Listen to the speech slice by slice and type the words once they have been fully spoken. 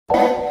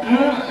Hi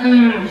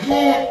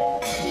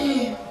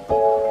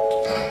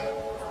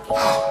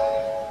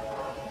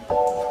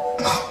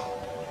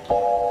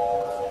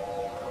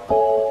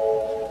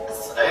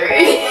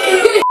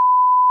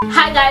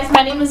guys,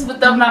 my name is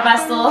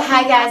Mabaso.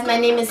 Hi guys, my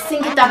name is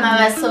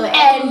Mabaso,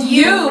 and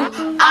you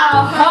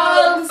are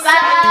homeside.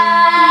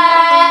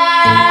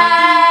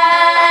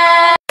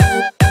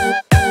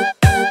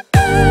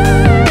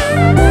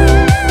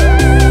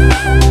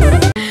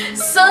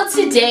 So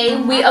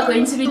today we are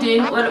going to be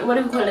doing what do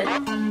we call it?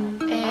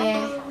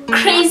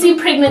 Crazy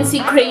pregnancy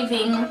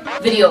craving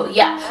video.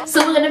 Yeah,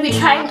 so we're gonna be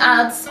trying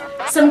out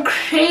some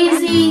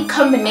crazy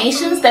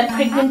combinations that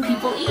pregnant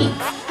people eat.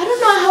 I don't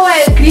know how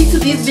I agreed to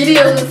these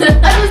videos.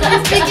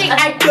 Honestly speaking,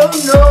 I don't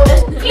know.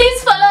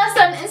 Please follow us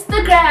on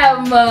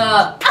Instagram.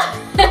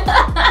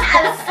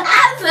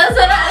 That's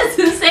what I was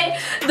to say.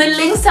 The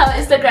links to our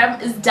Instagram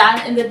is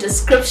down in the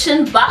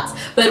description box.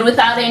 But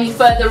without any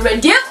further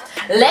ado,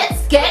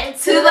 let's get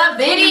to the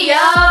video.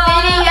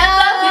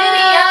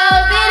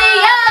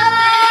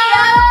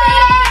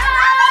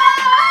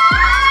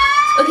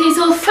 Okay,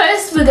 so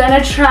first we're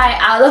gonna try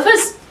out. The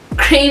first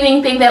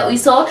craving thing that we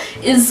saw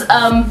is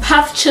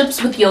puff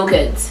chips with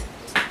yogurt.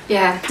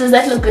 Yeah. Does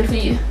that look good for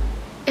you?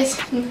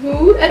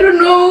 No, I don't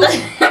know.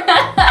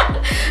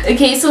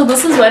 Okay, so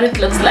this is what it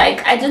looks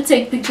like. I did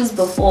take pictures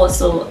before,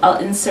 so I'll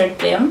insert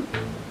them.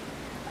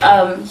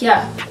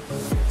 Yeah.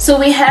 So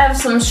we have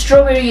some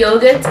strawberry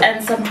yogurt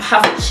and some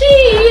puff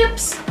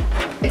chips.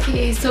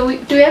 Okay, so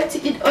do we have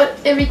to eat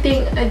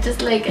everything or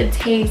just like a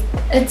taste?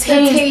 A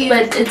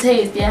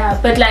taste, yeah.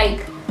 But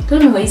like,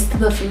 don't waste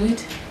the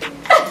food.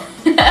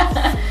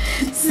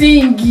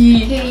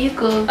 Singy. Okay, you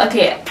go.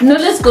 Okay, no,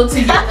 let's go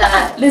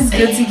together. Let's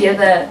go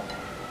together.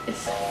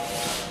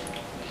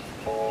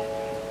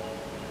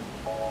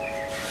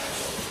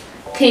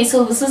 Okay,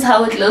 so this is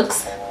how it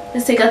looks.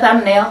 Let's take a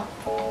thumbnail.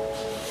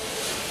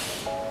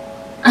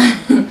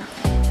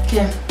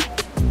 Okay.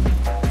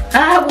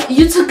 Ah,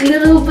 you took a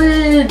little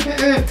bit.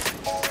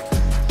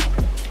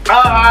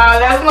 Ah,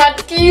 that's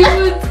not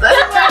cute.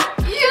 That's not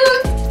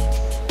cute.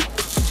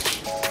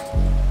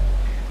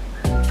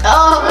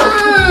 Oh.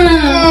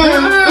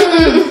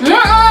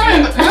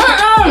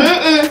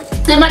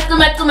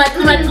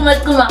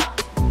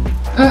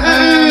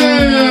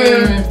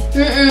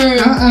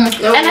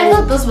 And I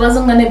thought this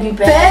wasn't gonna be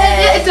bad.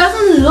 Yeah, it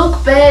doesn't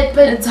look bad,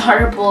 but it's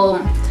horrible.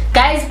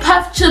 Guys,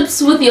 puff chips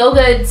with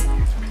yogurt.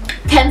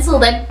 Cancel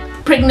that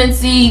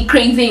pregnancy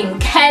craving.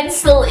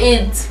 Cancel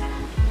it.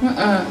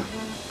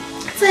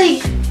 It's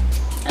like,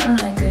 I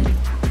don't like it.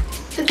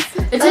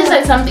 It tastes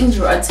like something's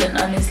rotten,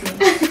 honestly.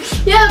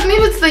 Yeah,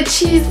 maybe it's like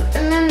cheese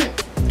and then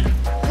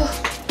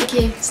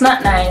okay, it's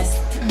not nice.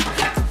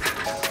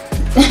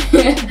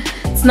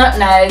 It's not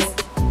nice.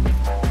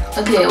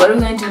 Okay, what are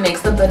we going to do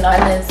next? The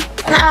bananas.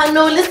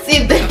 No, let's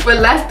save that for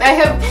last. I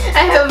have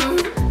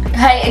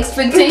high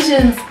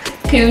expectations.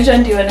 Okay, which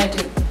one do you want to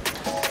do?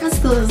 Let's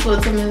do this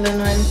watermelon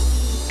one.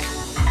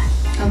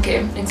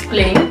 Okay,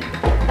 explain.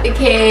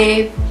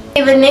 Okay,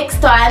 the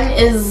next one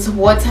is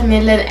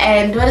watermelon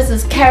and what is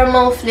this?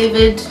 Caramel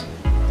flavored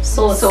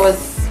sauce.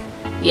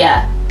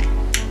 Yeah,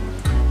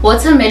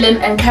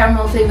 watermelon and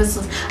caramel flavored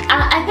sauce.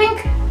 I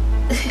think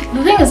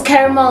the thing is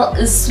caramel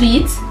is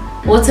sweet,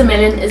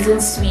 watermelon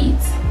isn't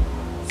sweet,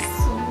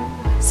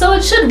 so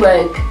it should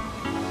work.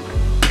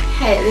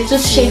 Hey,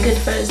 just shake it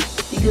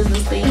first because the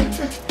thing.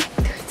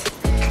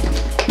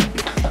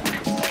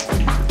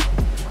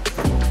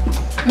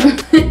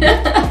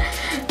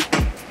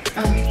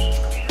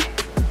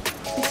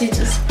 You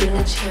just bring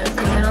a chair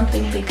because I don't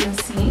think they can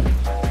see.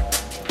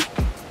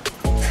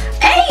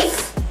 Hey!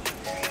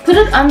 Put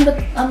it on the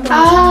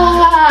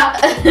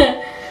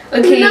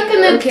Okay. You're not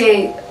gonna,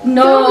 okay.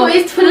 No.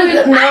 Put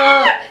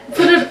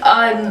it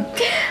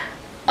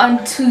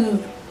on two.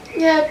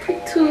 Yeah,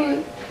 put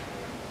two.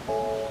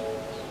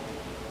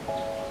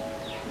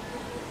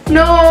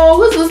 No,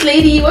 who's this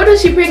lady? What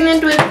was she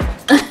pregnant with?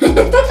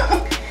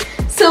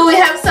 So we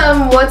have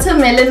some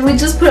watermelon. We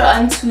just put it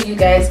on two, you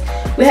guys.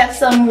 We have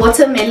some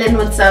watermelon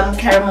with some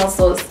caramel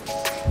sauce.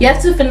 You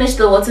have to finish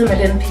the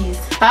watermelon piece.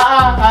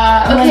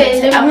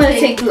 Okay, I'm gonna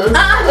take this.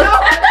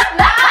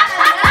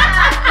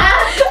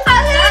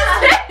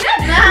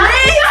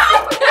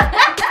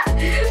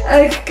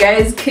 Okay,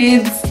 guys,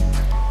 kids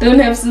don't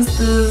have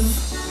sisters.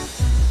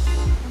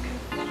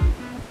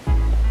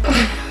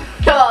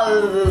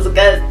 Oh, this is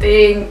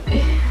disgusting.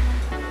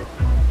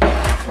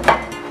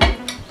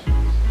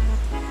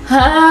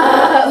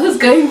 Who's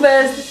going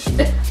first?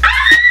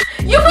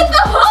 You put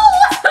the whole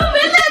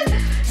watermelon!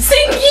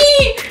 Singy!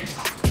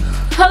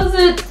 How's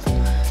it?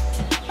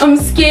 I'm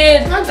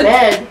scared. It's not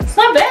bad. It's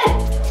not bad.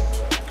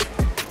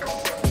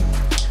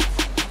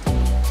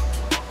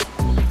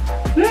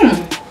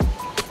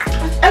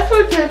 I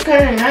thought it was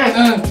kind of nice.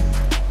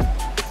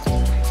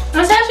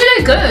 It's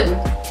actually good.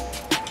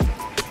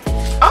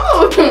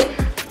 Oh!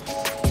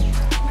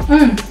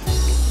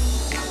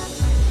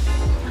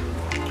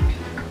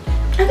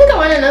 I think I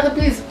want another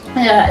piece.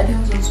 Yeah, I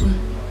think so too.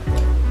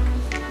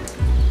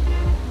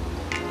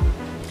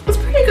 It's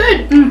pretty good.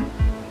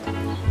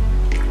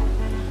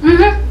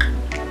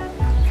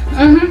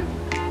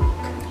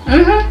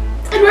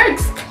 It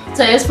works.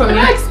 So it's from It you.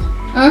 works.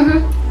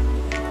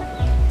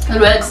 It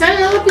works.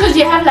 Because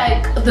you have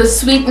like the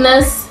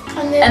sweetness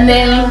and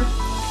then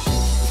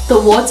the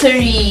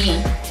watery.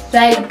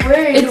 Like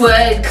it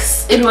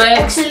works. It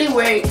works. Actually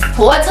works.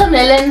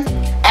 Watermelon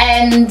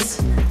and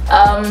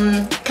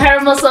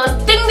caramel sauce.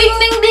 Ding ding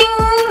ding ding.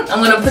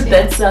 I'm gonna put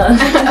that sound.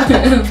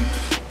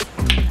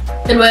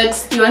 It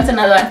works. Do you want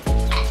another one?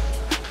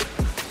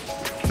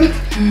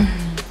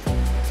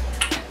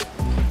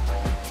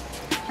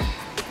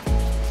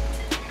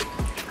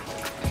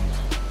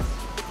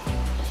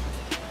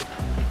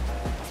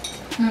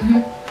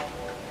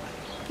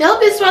 You'll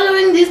be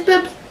swallowing these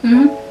pips.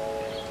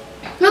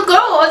 Look,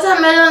 go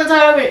watermelon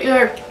inside of it.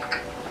 Here.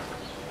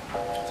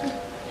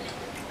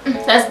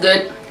 That's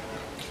good.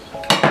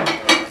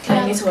 Okay,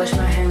 I need to wash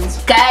my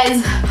hands.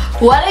 Guys,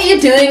 what are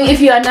you doing if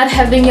you are not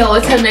having your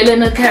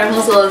watermelon or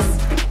caramel sauce?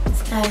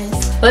 It's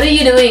nice. What are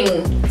you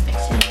doing?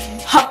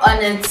 Hop on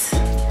it.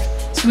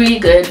 It's really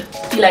good.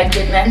 You liked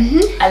it, man?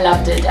 I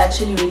loved it. I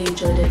actually really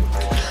enjoyed it.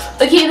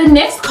 Okay, the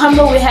next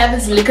combo we have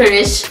is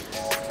licorice.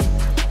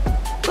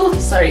 Oh,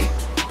 sorry.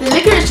 The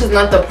licorice is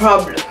not the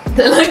problem.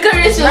 The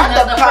licorice is not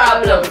the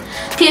problem.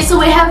 Okay, so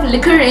we have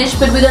licorice,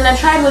 but we're gonna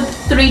try it with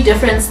 3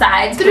 different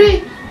sides.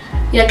 3?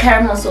 Yeah,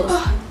 caramel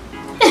sauce.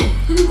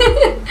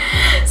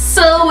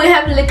 So we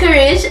have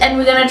licorice and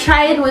we're gonna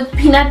try it with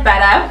peanut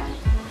butter,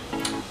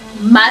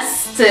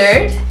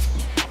 mustard,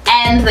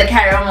 and the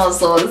caramel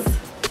sauce.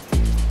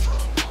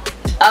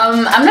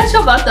 I'm not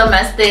sure about the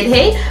mustard,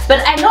 hey,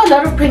 but I know a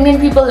lot of pregnant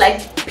people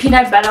like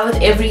peanut butter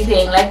with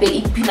everything. Like they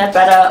eat peanut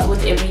butter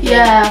with everything.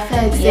 Yeah,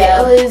 facts. Yeah.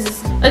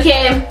 Always.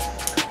 Okay,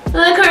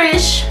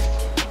 licorice.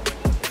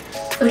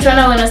 Which one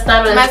am I gonna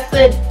start with?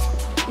 Mustard.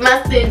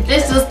 Mustard.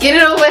 Let's just get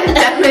it over and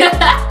done with.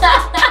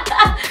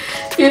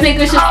 You think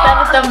we should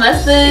start with the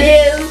mustard?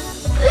 Yes.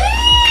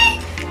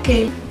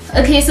 Okay.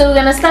 Okay, so we're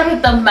gonna start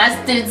with the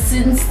mustard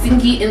since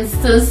Stinky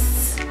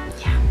insists.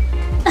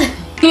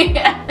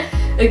 Yeah.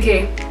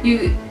 Okay,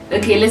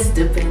 okay, let's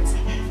dip it.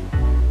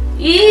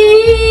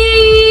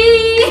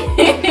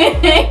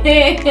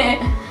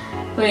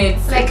 Wait,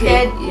 Like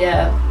okay, that?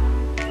 yeah.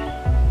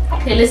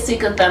 Okay, let's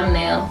take a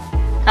thumbnail.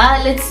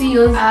 Let's see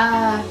yours.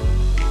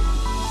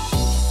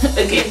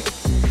 Okay.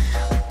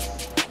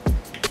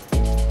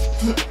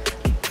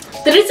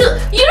 3, 2.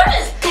 You know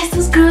this, guys,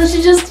 this girl,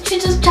 she just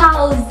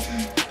chows.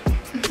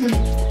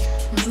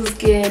 I'm so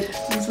scared.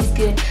 I'm so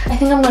scared. I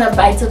think I'm gonna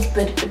bite a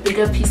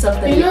bigger piece of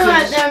the You know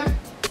licorice. what?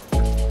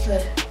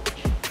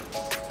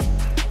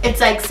 It's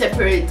like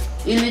separate.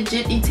 You're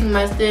legit eating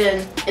mustard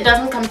and it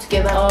doesn't come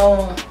together.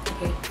 Oh,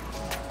 okay.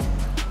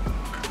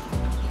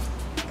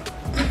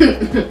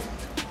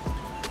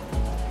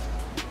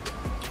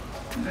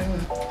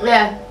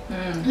 Yeah.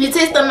 You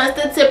taste the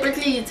mustard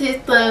separately. You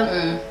taste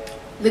the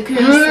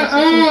licorice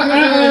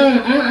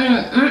separately.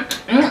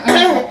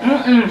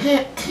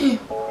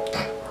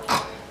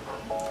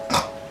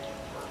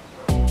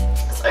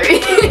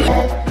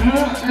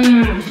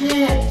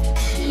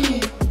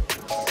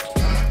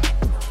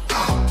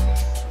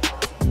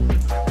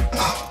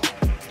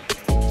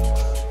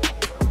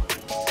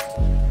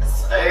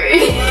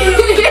 Sorry.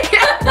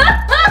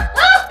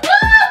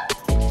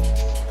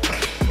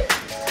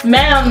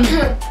 Ma'am.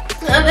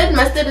 No, that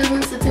mustard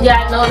isn't sitting.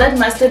 Yeah, no, that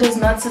mustard is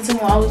not sitting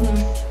well with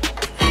me.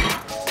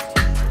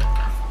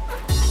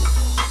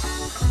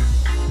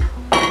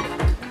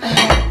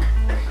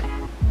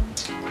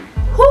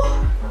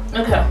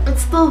 Okay.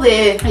 It's still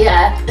there.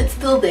 Yeah, It's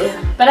still there.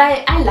 but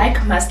I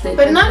like mustard.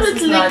 But not this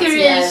with is not-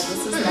 licorice. yeah,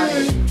 this is not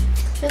it.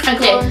 Let's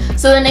Okay, go.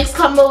 so the next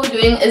combo we're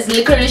doing is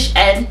licorice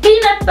and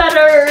peanut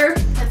butter.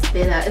 That's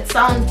better. It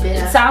sounds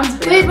better. It sounds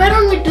better. Wait, why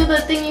don't we do the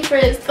thingy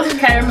first?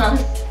 Caramel.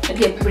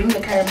 Okay, bring the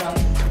caramel.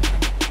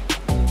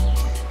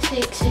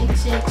 Shake, shake,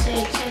 shake,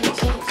 shake, shake,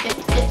 shake,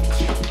 shake,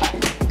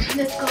 shake.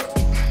 Let's go.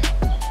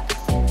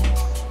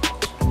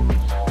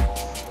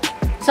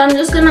 So I'm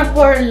just gonna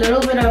pour a little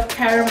bit of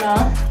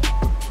caramel.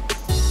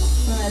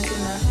 That's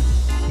enough.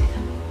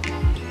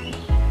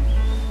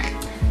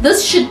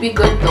 This should be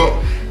good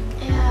though.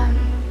 Yeah.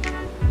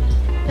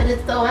 But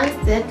it's the ones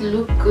that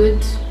look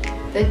good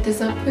that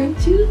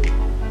disappoint you.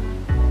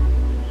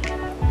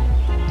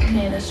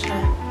 Okay, let's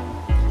try.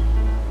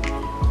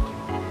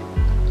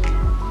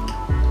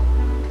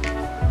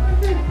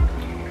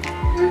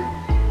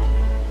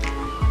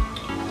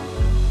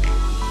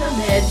 Not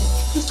bad.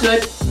 It's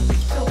good.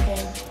 Okay.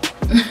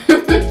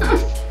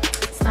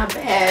 It's not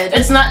bad.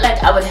 It's not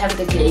like I would have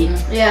the game,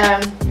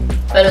 Yeah.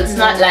 but it's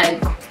not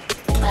like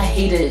I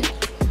hate it.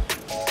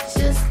 It's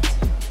just,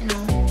 you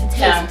know, the taste.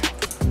 Yeah,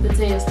 the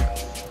taste.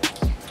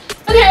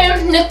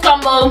 Okay, next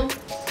combo.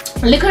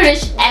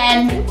 Licorice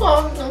and No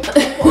combo.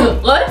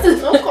 what?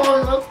 No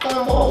combo. No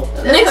combo.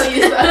 That's Next- how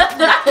you sound.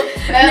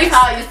 That's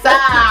how you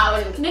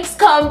sound. Next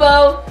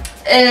combo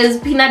is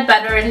peanut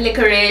butter and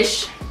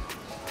licorice.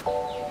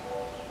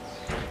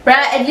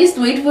 Bruh, at least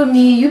wait for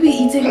me. You be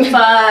eating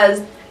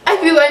fast. I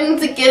be wanting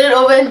to get it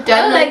over and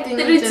done. Oh, like with.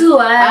 3, 2,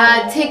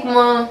 1. Take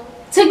more.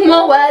 Take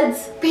more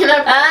words.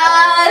 Peanut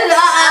butter.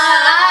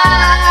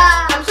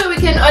 I'm sure we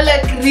can all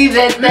agree See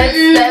that's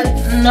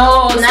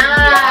no.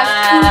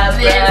 Nah,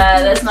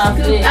 that's not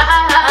fit.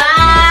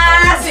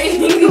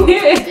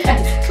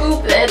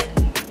 Stupid.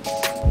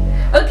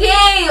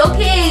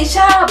 Okay,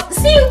 sharp.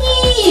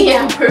 Silky.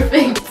 Yeah,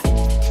 perfect.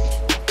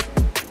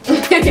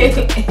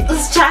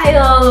 This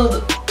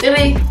child.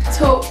 3,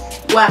 2,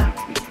 1.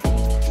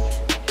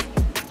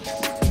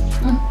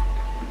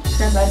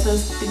 Mabaso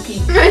is sticky.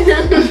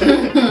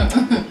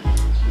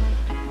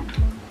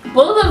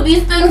 Both of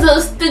these things are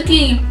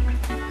sticky.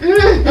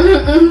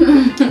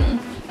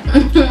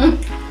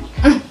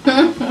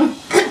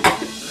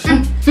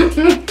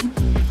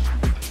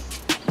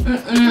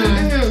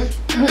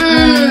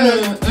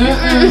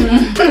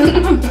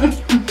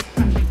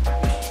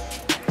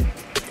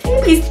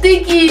 It's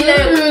sticky.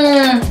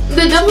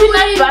 The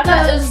peanut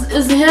butter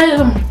is here.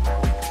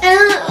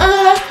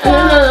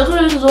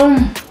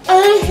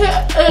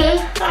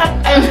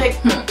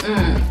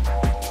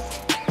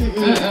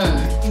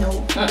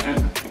 No.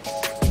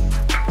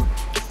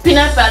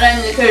 Peanut butter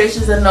and licorice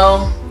is a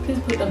no. Please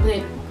put the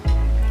plate.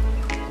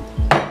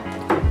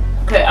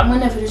 Okay, I'm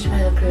gonna finish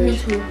my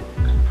licorice. Me too.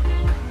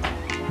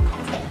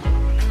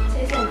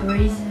 Tastes like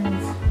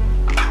raisins.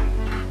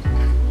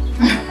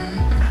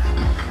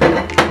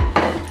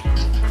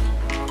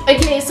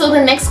 Okay, so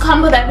the next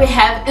combo that we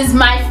have is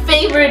my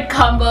favorite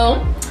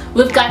combo.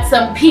 We've got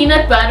some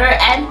peanut butter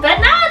and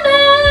banana.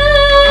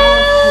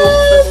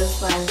 For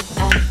this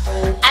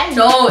one. I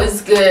know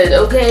it's good,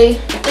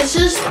 okay? It's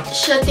just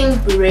shutting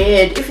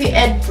bread. If you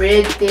add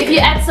bread there. If you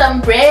add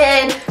some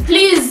bread,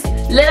 please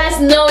let us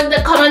know in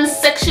the comment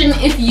section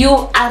if you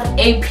are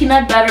a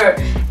peanut butter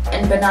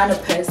and banana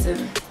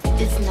person.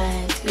 It's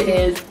nice. It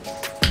is.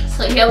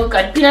 So here we've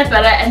got peanut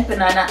butter and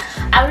banana.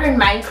 I wouldn't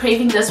mind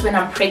craving this when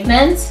I'm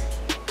pregnant.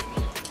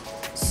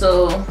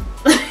 So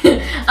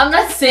I'm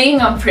not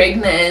saying I'm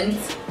pregnant.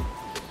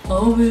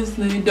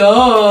 Obviously,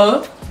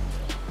 duh.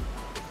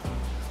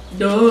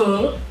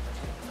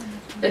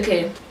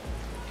 Okay.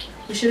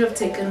 We should have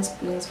taken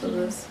spoons for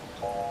this.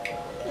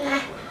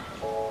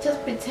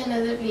 Just pretend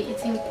as if you're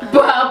eating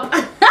Bob.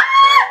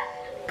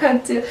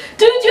 Can't do.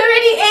 Dude, you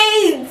already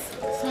ate.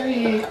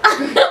 Sorry.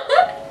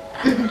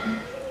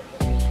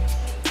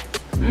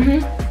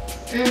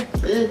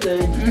 Really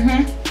good.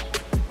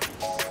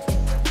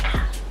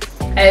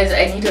 Guys,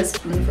 I need a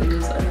spoon for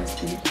this,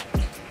 honestly.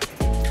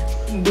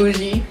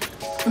 Bougie.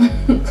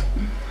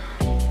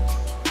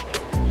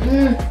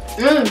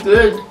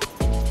 Good.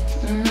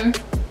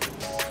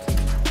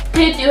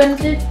 Hey, do you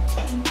want it?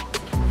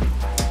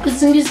 This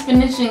thing is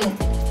finishing.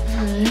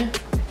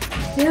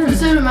 Yeah.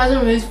 This reminds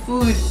me of his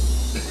food.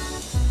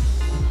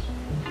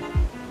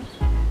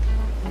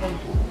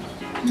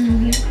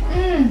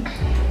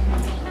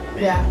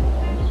 Yeah.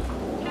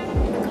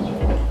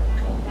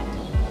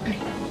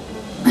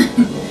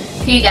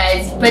 Okay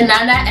guys,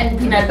 banana and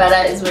peanut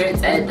butter is where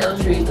it's at. That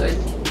was really good.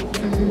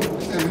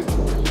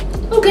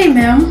 Okay,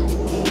 ma'am.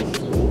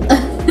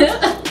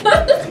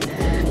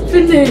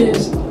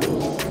 Finished.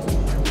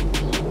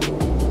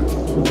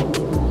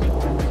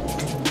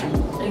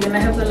 Are you gonna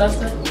have the last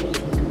one?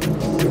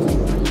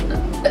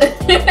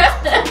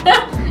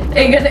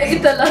 Are you gonna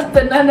eat the last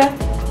banana?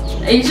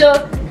 Are you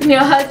sure? In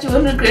your heart you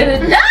won't regret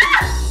it?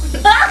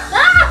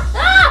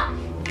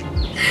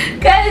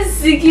 Guys,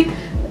 Siki.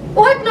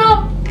 What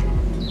now?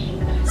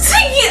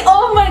 Siki,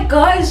 oh my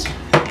gosh.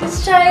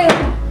 This child.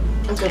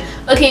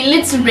 Okay,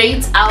 let's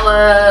rate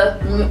our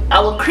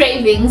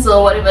cravings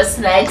or whatever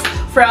snacks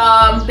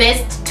from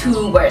best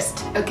to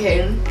worst.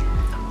 Okay.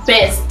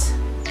 Best.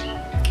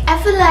 I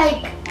feel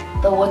like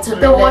The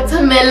watermelon. the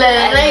watermelon,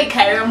 and like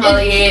caramel,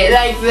 yes.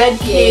 like red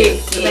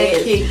cake, Yes, red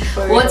yes. cake.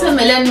 For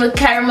Watermelon with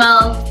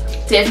caramel,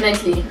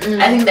 definitely.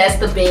 I think that's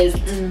the best.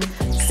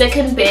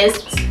 Second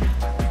best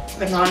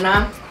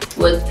banana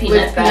with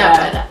peanut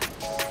butter.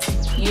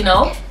 You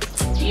know.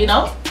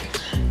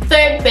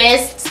 Third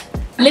best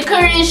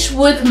licorice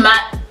with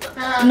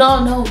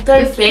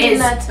third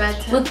peanut best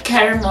butter. with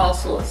caramel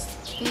sauce.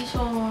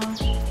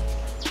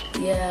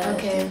 Yeah.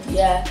 Okay.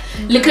 Yeah.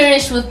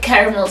 Licorice with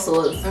caramel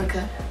sauce.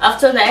 Okay.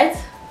 After that,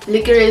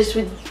 Licorice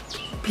with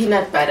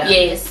peanut butter.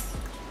 yes.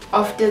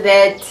 After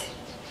that,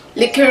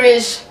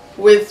 licorice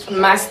with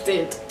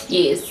mustard.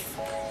 Yes.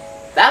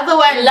 The other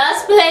one,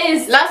 Last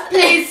place.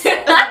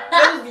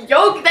 that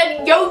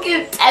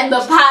yogurt. And the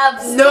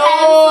puffs. No.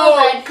 Cancel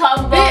that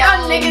combo. They are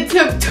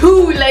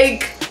 -2,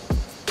 like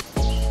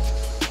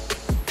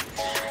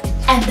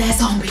And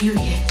that's on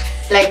period.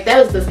 Like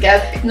that was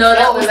disgusting. No,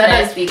 that was that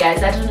nasty,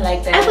 guys. I don't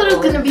like that. I thought it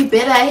was gonna be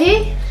better,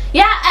 hey?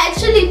 Yeah, I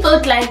actually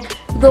thought like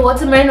the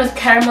watermelon with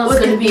caramel was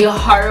gonna be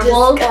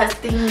horrible.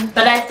 Disgusting.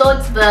 But I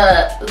thought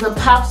the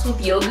puffs with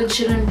yogurt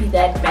shouldn't be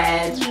that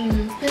bad.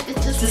 But it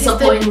just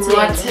Disappointing.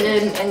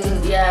 rotten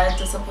and Yeah,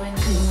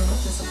 disappointing.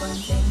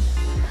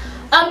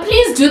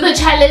 Please do the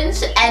challenge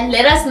and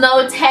let us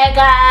know, tag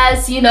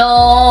us,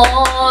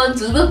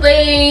 do the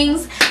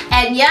things.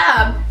 And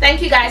yeah,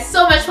 thank you guys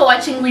so much for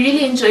watching. We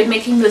really enjoyed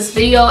making this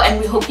video and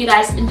we hope you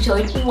guys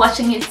enjoyed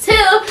watching it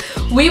too.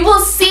 We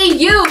will see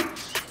you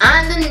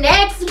on the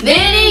next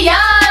video.